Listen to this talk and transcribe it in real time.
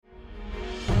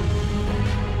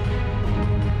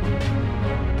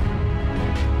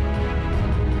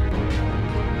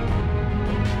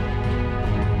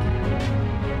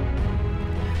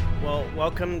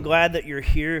welcome. Glad that you're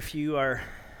here. If you are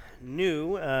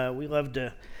new, we love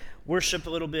to worship a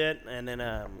little bit, and then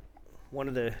one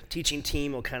of the teaching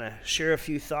team will kind of share a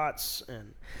few thoughts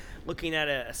and looking at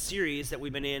a series that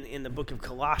we've been in the book of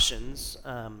Colossians.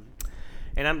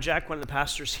 And I'm Jack, one of the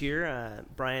pastors here.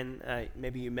 Brian,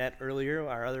 maybe you met earlier,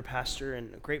 our other pastor,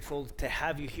 and grateful to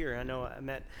have you here. I know I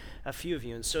met a few of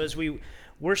you. And so as we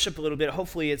worship a little bit,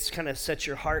 hopefully it's kind of set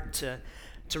your heart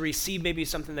to receive maybe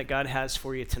something that God has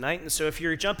for you tonight. And so if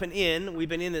you're jumping in, we've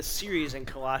been in this series in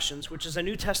Colossians, which is a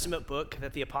New Testament book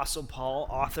that the Apostle Paul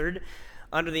authored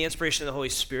under the inspiration of the Holy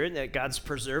Spirit, that God's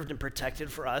preserved and protected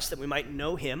for us, that we might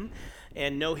know Him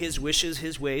and know His wishes,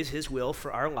 His ways, His will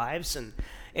for our lives. And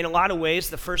in a lot of ways,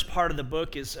 the first part of the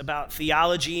book is about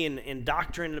theology and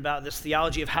doctrine, about this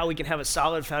theology of how we can have a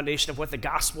solid foundation of what the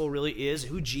gospel really is,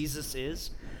 who Jesus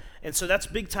is. And so that's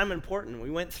big time important.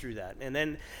 We went through that. And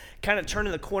then kind of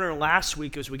turning the corner last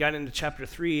week as we got into chapter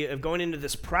 3 of going into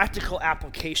this practical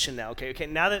application now. Okay,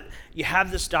 now that you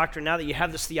have this doctrine, now that you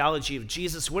have this theology of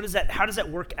Jesus, how does that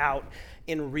work out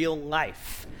in real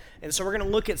life? And so we're going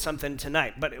to look at something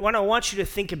tonight. But what I want you to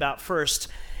think about first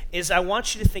is I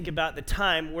want you to think about the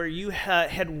time where you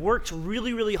had worked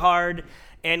really, really hard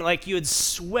and like you had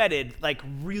sweated like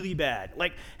really bad.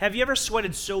 Like, have you ever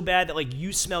sweated so bad that like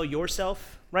you smell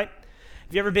yourself, right?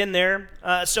 Have you ever been there?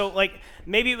 So like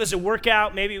maybe it was a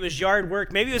workout, maybe it was yard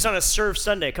work, maybe it was on a serve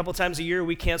Sunday. A couple times a year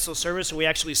we cancel service and we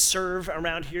actually serve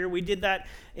around here. We did that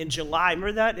in July.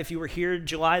 Remember that? If you were here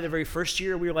July, the very first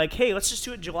year, we were like, hey, let's just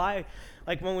do it July,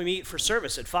 like when we meet for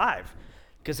service at 5,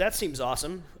 because that seems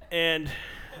awesome. And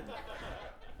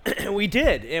we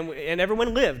did, and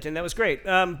everyone lived, and that was great.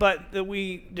 But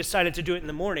we decided to do it in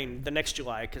the morning the next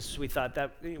July because we thought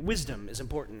that wisdom is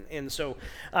important. And so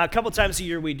a couple times a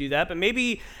year we do that. But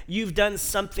maybe you've done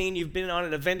something, you've been on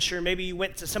an adventure, maybe you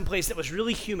went to some place that was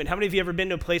really humid. How many of you ever been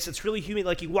to a place that's really humid,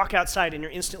 like you walk outside and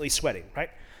you're instantly sweating,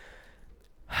 right?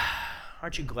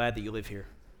 Aren't you glad that you live here?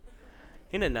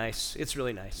 Isn't it nice? It's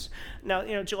really nice. Now,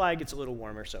 July gets a little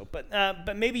warmer,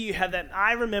 but maybe you have that.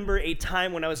 I remember a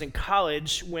time when I was in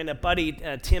college when a buddy,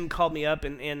 Tim, called me up,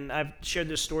 and I've shared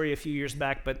this story a few years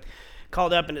back, but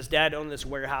called up and his dad owned this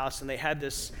warehouse, and they had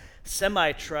this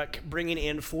semi-truck bringing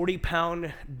in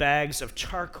 40-pound bags of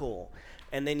charcoal,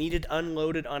 and they needed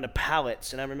unloaded onto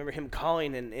pallets, and I remember him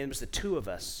calling, and it was the two of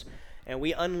us, and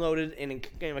we unloaded in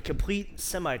a complete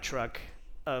semi-truck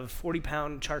of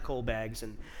 40-pound charcoal bags,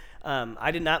 and I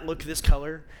did not look this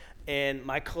color, and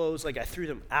my clothes, like I threw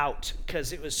them out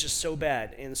because it was just so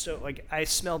bad, and so like I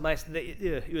smelled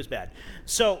it was bad.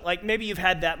 So like maybe you've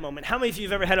had that moment. How many of you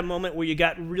have ever had a moment where you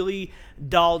got really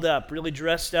dolled up, really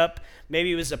dressed up?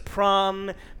 Maybe it was a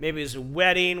prom, maybe it was a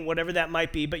wedding, whatever that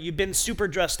might be, but you've been super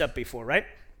dressed up before, right?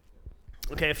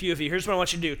 Okay, a few of you. Here's what I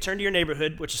want you to do. Turn to your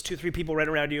neighborhood, which is 2-3 people right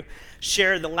around you.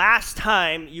 Share the last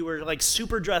time you were like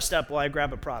super dressed up while I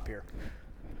grab a prop here.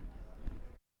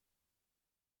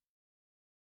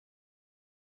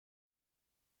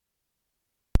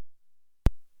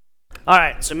 All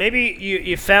right, so maybe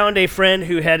you found a friend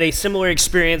who had a similar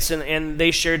experience and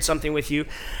they shared something with you.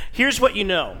 Here's what you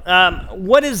know.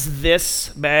 What is this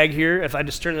bag here? If I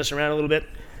just turn this around a little bit.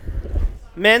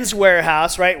 Men's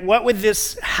Warehouse, right? What would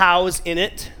this house in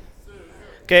it?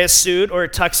 Okay, a suit or a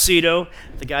tuxedo.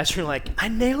 The guys are like, I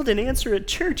nailed an answer at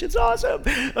church. It's awesome.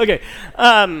 Okay.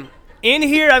 In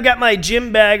here, I've got my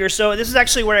gym bag or so. This is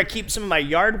actually where I keep some of my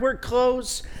yard work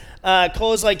clothes.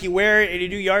 Clothes like you wear and you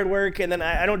do yard work, and then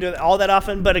I don't do it all that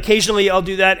often, but occasionally I'll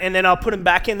do that, and then I'll put them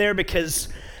back in there because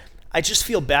I just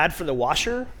feel bad for the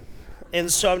washer,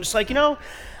 and so I'm just like,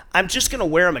 I'm just going to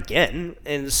wear them again,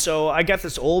 and so I got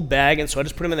this old bag, and so I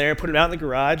just put them in there, put them out in the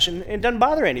garage, and it doesn't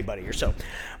bother anybody or so.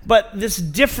 But this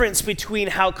difference between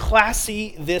how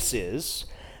classy this is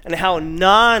and how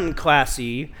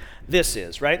non-classy this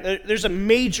is, right? There's a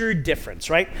major difference,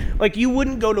 right? Like you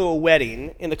wouldn't go to a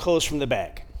wedding in the clothes from the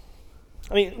bag.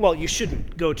 I mean, well, you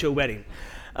shouldn't go to a wedding.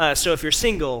 So if you're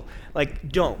single,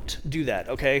 like, don't do that,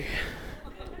 okay?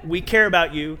 We care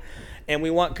about you, and we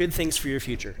want good things for your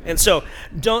future. And so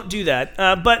don't do that.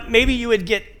 But maybe you would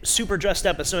get super dressed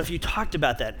up, and some of you talked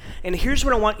about that. And here's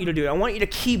what I want you to do. I want you to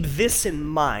keep this in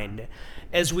mind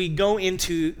as we go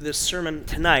into this sermon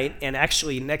tonight and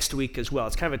actually next week as well.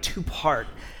 It's kind of a two-part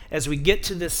as we get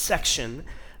to this section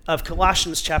of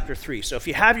Colossians chapter 3. So if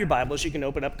you have your Bibles, you can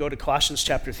open up, go to Colossians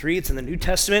chapter 3. It's in the New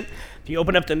Testament. If you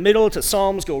open up the middle to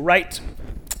Psalms, go right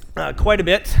quite a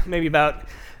bit, maybe about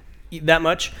that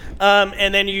much.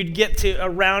 And then you'd get to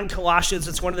around Colossians.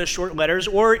 It's one of those short letters.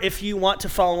 Or if you want to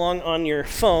follow along on your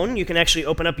phone, you can actually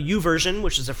open up YouVersion,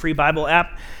 which is a free Bible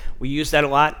app, We use that a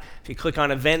lot. If you click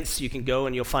on events, you can go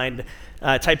and you'll find,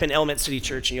 type in Element City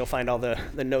Church, and you'll find all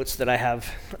the notes that I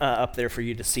have up there for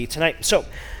you to see tonight. So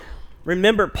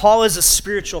remember, Paul is a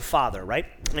spiritual father, right?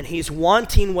 And he's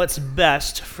wanting what's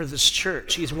best for this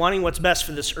church. He's wanting what's best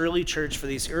for this early church, for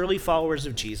these early followers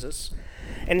of Jesus.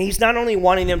 And he's not only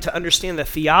wanting them to understand the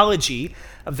theology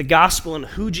of the gospel and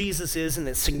who Jesus is and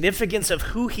the significance of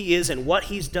who he is and what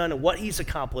he's done and what he's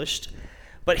accomplished,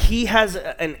 but he has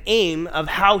an aim of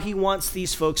how he wants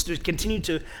these folks to continue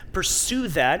to pursue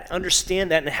that,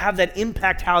 understand that, and have that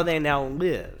impact how they now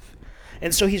live.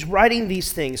 And so he's writing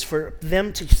these things for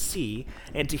them to see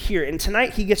and to hear. And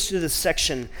tonight he gets to this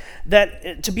section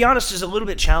that, to be honest, is a little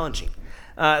bit challenging.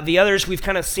 The others we've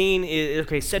kind of seen is,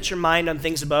 okay, set your mind on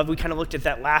things above. We kind of looked at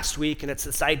that last week, and it's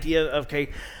this idea of, okay,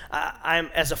 I'm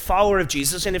as a follower of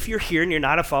Jesus, and if you're here and you're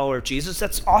not a follower of Jesus,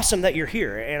 that's awesome that you're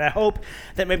here. And I hope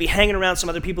that maybe hanging around some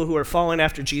other people who are following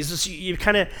after Jesus, you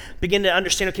kind of begin to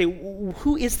understand, okay,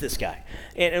 who is this guy?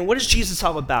 And what is Jesus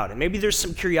all about? And maybe there's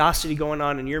some curiosity going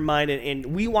on in your mind, and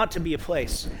we want to be a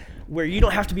place where you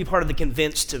don't have to be part of the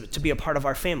convinced to be a part of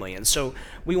our family. And so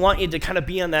we want you to kind of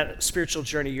be on that spiritual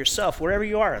journey yourself, wherever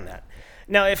you are in that.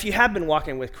 Now, if you have been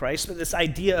walking with Christ, but this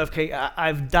idea of, okay,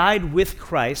 I've died with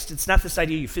Christ, it's not this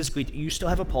idea you still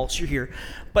have a pulse, you're here,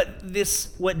 but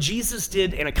what Jesus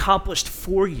did and accomplished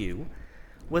for you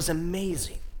was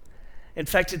amazing. In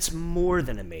fact, it's more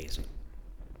than amazing.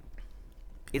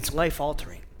 It's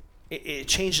life-altering. It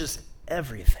changes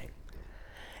everything.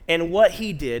 And what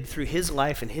he did through his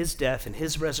life and his death and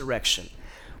his resurrection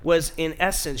was, in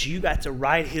essence, you got to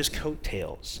ride his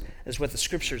coattails, is what the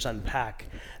scriptures unpack,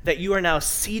 that you are now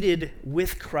seated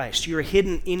with Christ. You are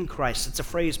hidden in Christ. It's a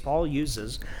phrase Paul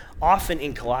uses often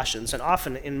in Colossians and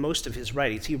often in most of his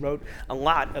writings. He wrote a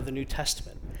lot of the New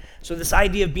Testament. So this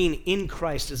idea of being in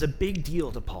Christ is a big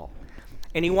deal to Paul.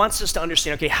 And he wants us to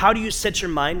understand, okay, how do you set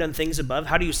your mind on things above?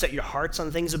 How do you set your hearts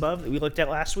on things above that we looked at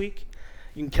last week?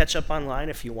 You can catch up online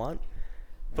if you want.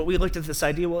 But we looked at this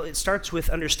idea, well, it starts with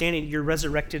understanding your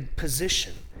resurrected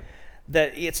position.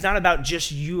 That it's not about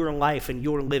just your life and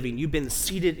your living. You've been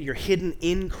seated, you're hidden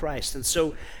in Christ. And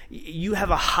so you have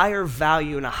a higher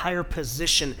value and a higher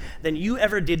position than you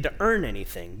ever did to earn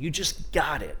anything. You just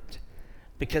got it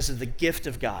because of the gift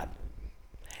of God.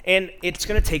 And it's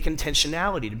going to take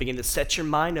intentionality to begin to set your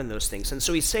mind on those things. And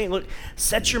so he's saying, look,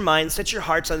 set your mind, set your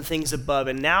hearts on things above.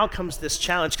 And now comes this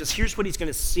challenge, because here's what he's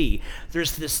going to see.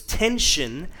 There's this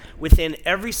tension within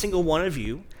every single one of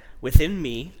you, within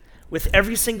me, with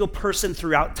every single person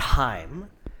throughout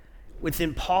time,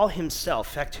 within Paul himself.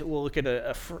 In fact, we'll look at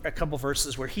a couple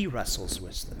verses where he wrestles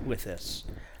with this.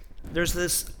 There's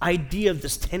this idea of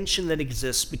this tension that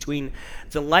exists between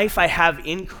the life I have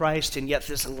in Christ and yet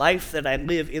this life that I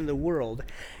live in the world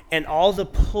and all the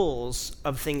pulls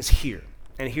of things here.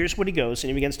 And here's what he goes, and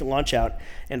he begins to launch out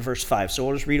in verse 5. So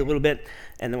we'll just read a little bit,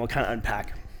 and then we'll kind of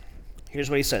unpack. Here's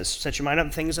what he says. Set your mind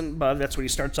on things above. That's what he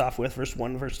starts off with, verse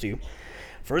 1, verse 2.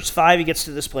 Verse 5, he gets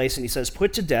to this place, and he says,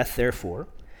 put to death, therefore,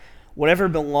 whatever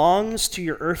belongs to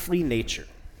your earthly nature.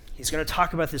 He's going to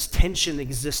talk about this tension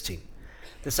existing.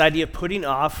 This idea of putting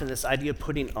off and this idea of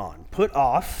putting on. Put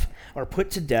off, or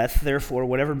put to death, therefore,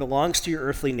 whatever belongs to your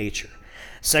earthly nature.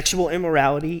 Sexual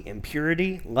immorality,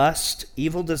 impurity, lust,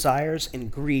 evil desires,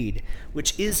 and greed,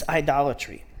 which is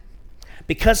idolatry.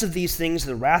 Because of these things,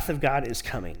 the wrath of God is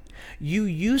coming. You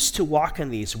used to walk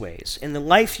in these ways, in the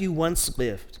life you once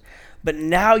lived. But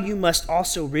now you must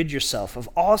also rid yourself of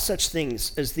all such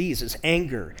things as these, as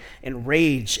anger and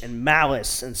rage and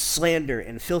malice and slander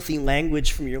and filthy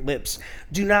language from your lips.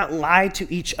 Do not lie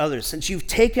to each other, since you've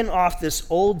taken off this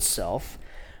old self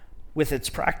with its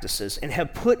practices and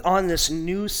have put on this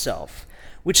new self,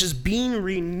 which is being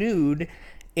renewed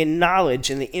in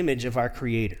knowledge in the image of our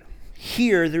Creator.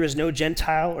 Here there is no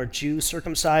Gentile or Jew,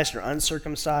 circumcised or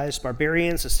uncircumcised,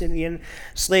 barbarian, Scythian,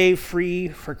 slave, free,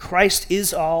 for Christ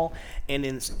is all and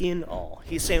is in all.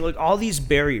 He's saying, look, all these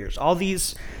barriers, all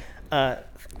these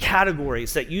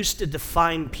categories that used to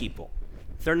define people,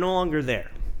 they're no longer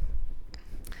there.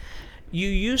 You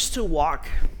used to walk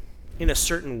in a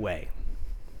certain way,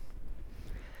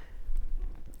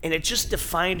 and it just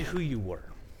defined who you were.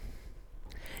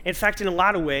 In fact, in a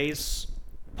lot of ways,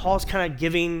 Paul's kind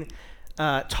of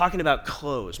talking about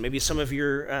clothes. Maybe some of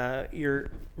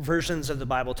your versions of the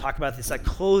Bible talk about this, like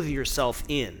clothe yourself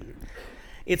in.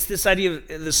 It's this idea of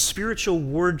the spiritual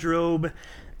wardrobe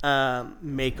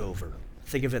makeover.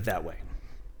 Think of it that way.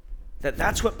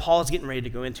 That's what Paul's getting ready to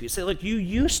go into. He said, look, you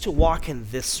used to walk in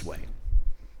this way.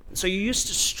 So you used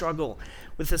to struggle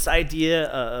with this idea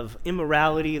of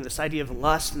immorality and this idea of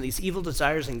lust and these evil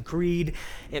desires and greed.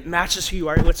 It matches who you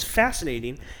are. What's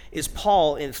fascinating is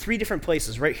Paul, in 3 different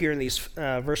places, right here in these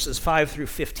verses 5 through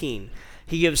 15,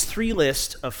 he gives 3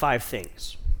 lists of 5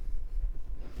 things.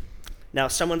 Now,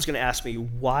 someone's going to ask me,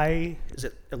 why is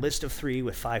it a list of 3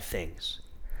 with 5 things?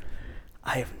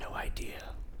 I have no idea.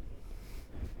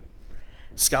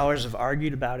 Scholars have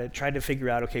argued about it, tried to figure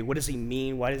out, okay, what does he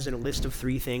mean? Why is it a list of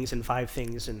 3 things and 5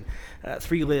 things and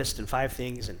 3 lists and 5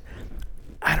 things? And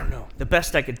I don't know. The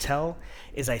best I could tell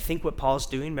is I think what Paul's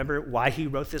doing, remember why he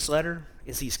wrote this letter,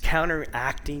 is he's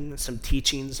counteracting some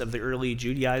teachings of the early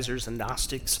Judaizers and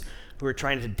Gnostics who are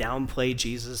trying to downplay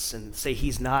Jesus and say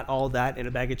he's not all that in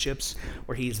a bag of chips,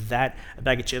 or he's that a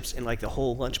bag of chips in like the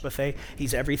whole lunch buffet.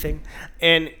 He's everything.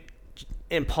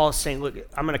 And Paul's saying, look,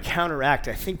 I'm going to counteract.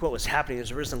 I think what was happening is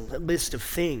there was a list of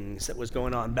things that was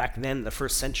going on back then in the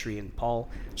first century, and Paul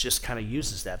just kind of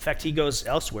uses that. In fact, he goes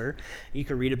elsewhere. You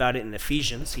can read about it in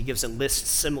Ephesians. He gives a list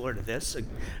similar to this.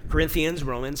 Corinthians,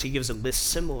 Romans, he gives a list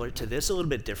similar to this, a little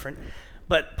bit different.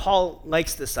 But Paul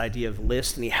likes this idea of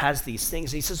list, and he has these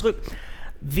things. And he says, look,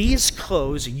 these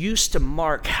clothes used to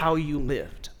mark how you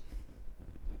lived,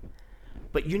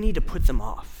 but you need to put them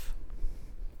off.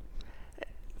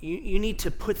 You need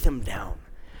to put them down.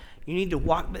 You need to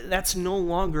walk. That's no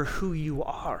longer who you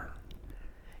are.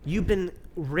 You've been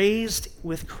raised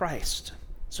with Christ.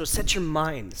 So set your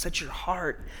mind, set your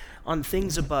heart on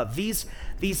things above. These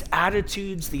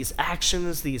attitudes, these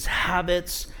actions, these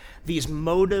habits, these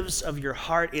motives of your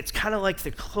heart, it's kind of like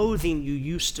the clothing you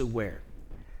used to wear.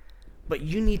 But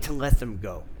you need to let them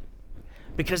go,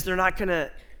 because they're not going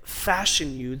to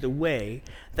fashion you the way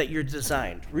that you're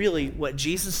designed. Really, what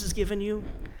Jesus has given you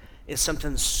is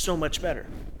something so much better.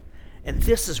 And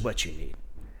this is what you need.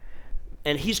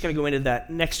 And he's going to go into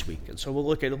that next week. And so we'll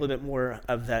look at a little bit more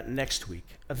of that next week,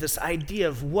 of this idea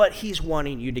of what he's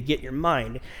wanting you to get your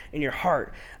mind and your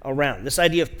heart around. This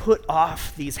idea of put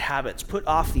off these habits, put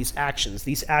off these actions,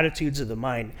 these attitudes of the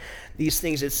mind, these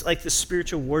things. It's like the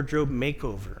spiritual wardrobe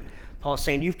makeover. Paul's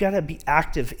saying you've got to be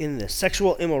active in this.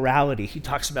 Sexual immorality, he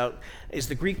talks about, is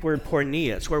the Greek word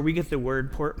porneia. It's where we get the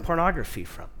word pornography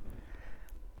from.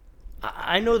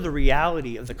 I know the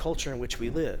reality of the culture in which we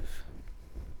live.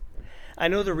 I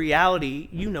know the reality,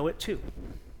 you know it too.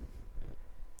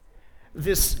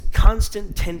 This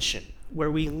constant tension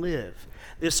where we live,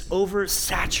 this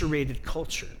oversaturated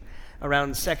culture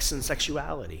around sex and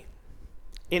sexuality.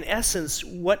 In essence,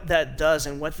 what that does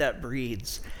and what that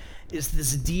breeds is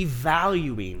this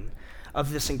devaluing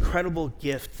of this incredible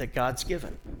gift that God's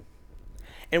given.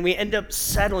 And we end up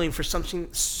settling for something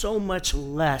so much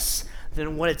less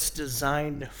than what it's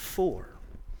designed for.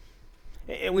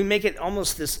 And we make it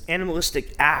almost this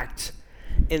animalistic act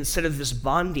instead of this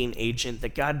bonding agent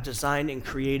that God designed and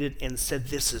created and said,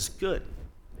 this is good.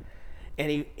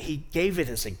 And he gave it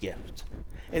as a gift.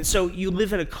 And so you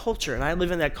live in a culture, and I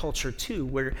live in that culture too,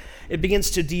 where it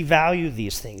begins to devalue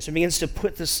these things. It begins to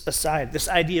put this aside, this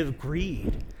idea of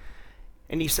greed.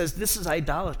 And he says this is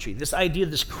idolatry, this idea,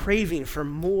 this craving for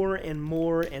more and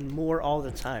more and more all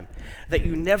the time, that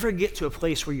you never get to a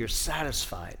place where you're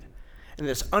satisfied. And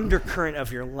this undercurrent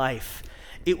of your life,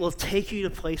 it will take you to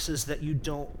places that you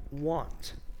don't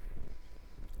want.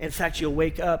 In fact, you'll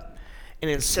wake up, and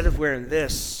instead of wearing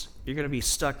this, you're going to be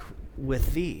stuck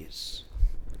with these.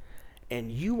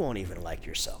 And you won't even like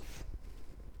yourself.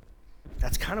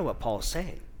 That's kind of what Paul is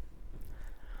saying.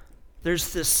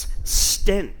 There's this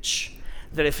stench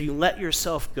that if you let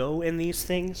yourself go in these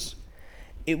things,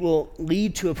 it will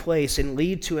lead to a place and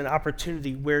lead to an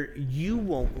opportunity where you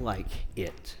won't like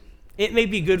it. It may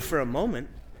be good for a moment,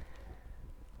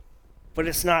 but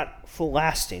it's not full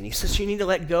lasting. He says you need to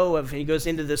let go of, and he goes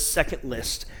into this second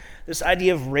list, this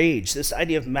idea of rage, this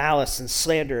idea of malice and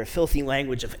slander, a filthy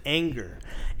language, of anger.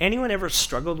 Anyone ever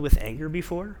struggled with anger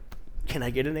before? Can I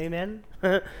get an amen?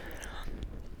 I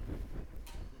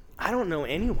don't know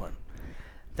anyone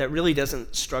that really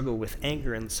doesn't struggle with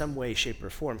anger in some way, shape, or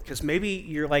form. Because maybe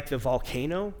you're like the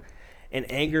volcano and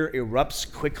anger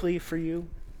erupts quickly for you.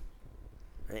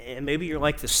 And maybe you're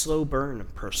like the slow burn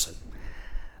person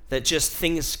that just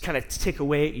things kind of tick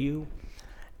away at you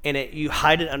and you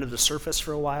hide it under the surface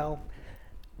for a while,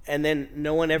 and then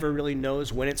no one ever really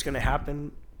knows when it's going to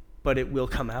happen, but it will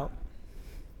come out.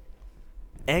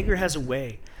 Anger has a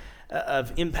way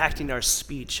of impacting our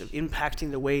speech, of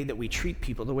impacting the way that we treat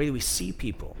people, the way that we see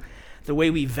people, the way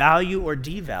we value or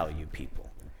devalue people.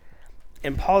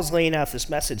 And Paul's laying out this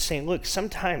message saying, look,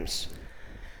 sometimes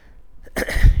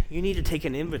you need to take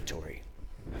an inventory.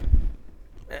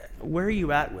 Where are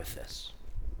you at with this?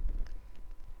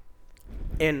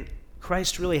 And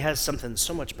Christ really has something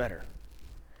so much better.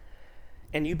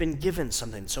 and you've been given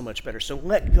something so much better. So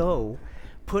let go,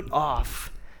 put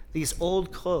off these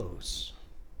old clothes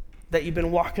that you've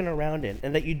been walking around in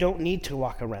and that you don't need to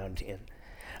walk around in.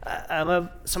 I love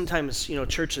sometimes,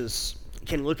 churches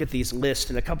can look at these lists,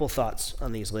 and a couple thoughts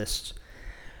on these lists.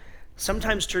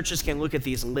 Sometimes churches can look at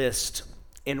these lists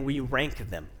and we rank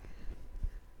them.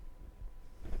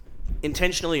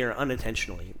 Intentionally or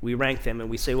unintentionally, we rank them and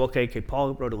we say, well, okay,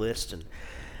 Paul wrote a list, and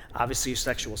obviously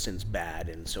sexual sin's bad,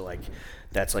 and so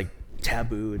that's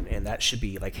taboo, and that should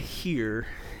be here.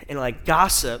 And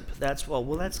gossip, that's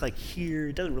here.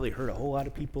 It doesn't really hurt a whole lot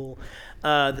of people.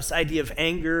 This idea of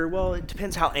anger, well, it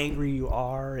depends how angry you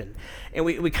are, and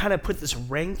we kind of put this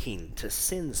ranking to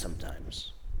sin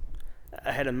sometimes.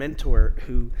 I had a mentor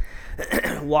who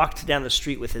walked down the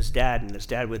street with his dad, and his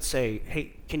dad would say,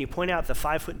 hey, can you point out the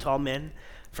 5-foot-tall men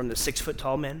from the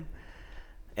 6-foot-tall men?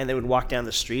 And they would walk down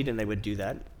the street, and they would do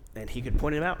that, and he could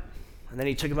point them out. And then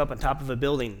he took him up on top of a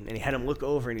building, and he had him look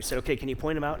over, and he said, okay, can you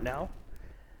point them out now?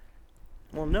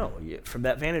 Well, no. From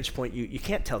that vantage point, you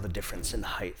can't tell the difference in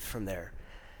height from there.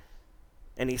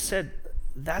 And he said,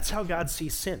 that's how God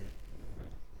sees sin.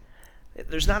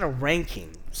 There's not a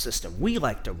ranking system. We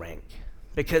like to rank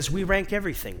because we rank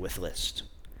everything with lists.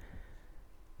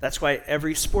 That's why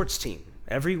every sports team,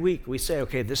 every week we say,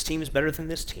 okay, this team is better than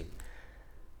this team.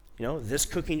 This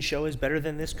cooking show is better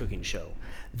than this cooking show.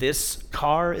 This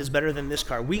car is better than this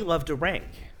car. We love to rank.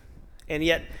 And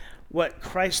yet, what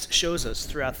Christ shows us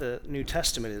throughout the New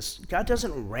Testament is God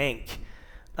doesn't rank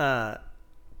the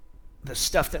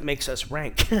stuff that makes us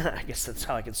rank. I guess that's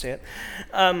how I can say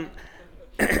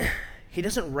it. He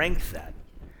doesn't rank that.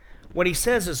 What he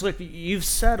says is, look, you've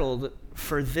settled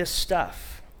for this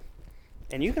stuff,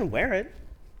 and you can wear it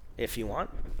if you want.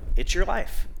 It's your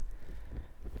life.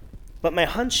 But my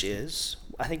hunch is,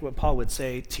 I think what Paul would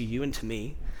say to you and to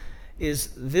me, is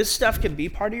this stuff can be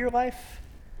part of your life,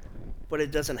 but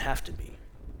it doesn't have to be.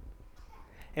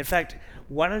 In fact,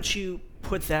 why don't you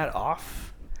put that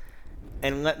off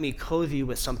and let me clothe you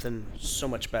with something so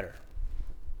much better?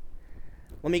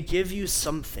 Let me give you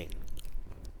something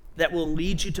that will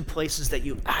lead you to places that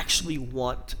you actually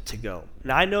want to go.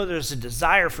 Now, I know there's a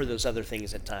desire for those other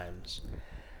things at times,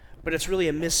 but it's really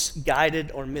a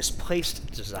misguided or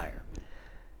misplaced desire.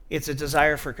 It's a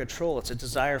desire for control. It's a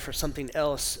desire for something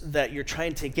else that you're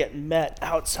trying to get met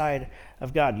outside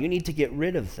of God. You need to get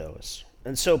rid of those.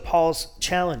 And so Paul's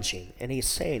challenging, and he's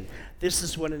saying, this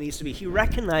is what it needs to be. He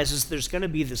recognizes there's going to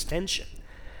be this tension,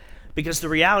 because the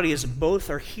reality is both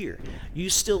are here. You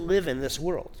still live in this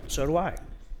world. So do I.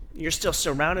 You're still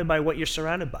surrounded by what you're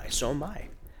surrounded by. So am I.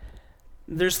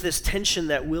 There's this tension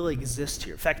that will exist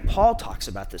here. In fact, Paul talks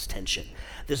about this tension,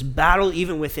 this battle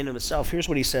even within himself. Here's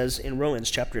what he says in Romans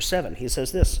chapter 7. He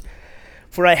says this,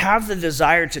 for I have the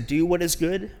desire to do what is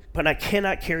good, but I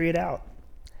cannot carry it out.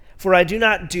 For I do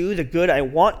not do the good I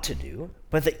want to do,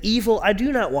 but the evil I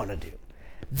do not want to do.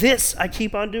 This I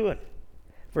keep on doing.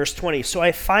 Verse 20, so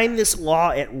I find this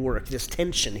law at work, this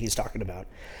tension he's talking about.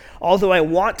 Although I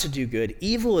want to do good,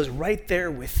 evil is right there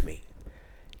with me.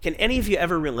 Can any of you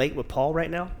ever relate with Paul right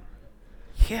now?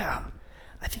 Yeah,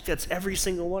 I think that's every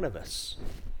single one of us.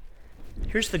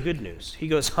 Here's the good news. He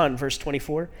goes on, verse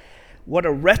 24, what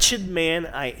a wretched man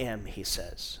I am, he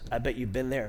says. I bet you've been there.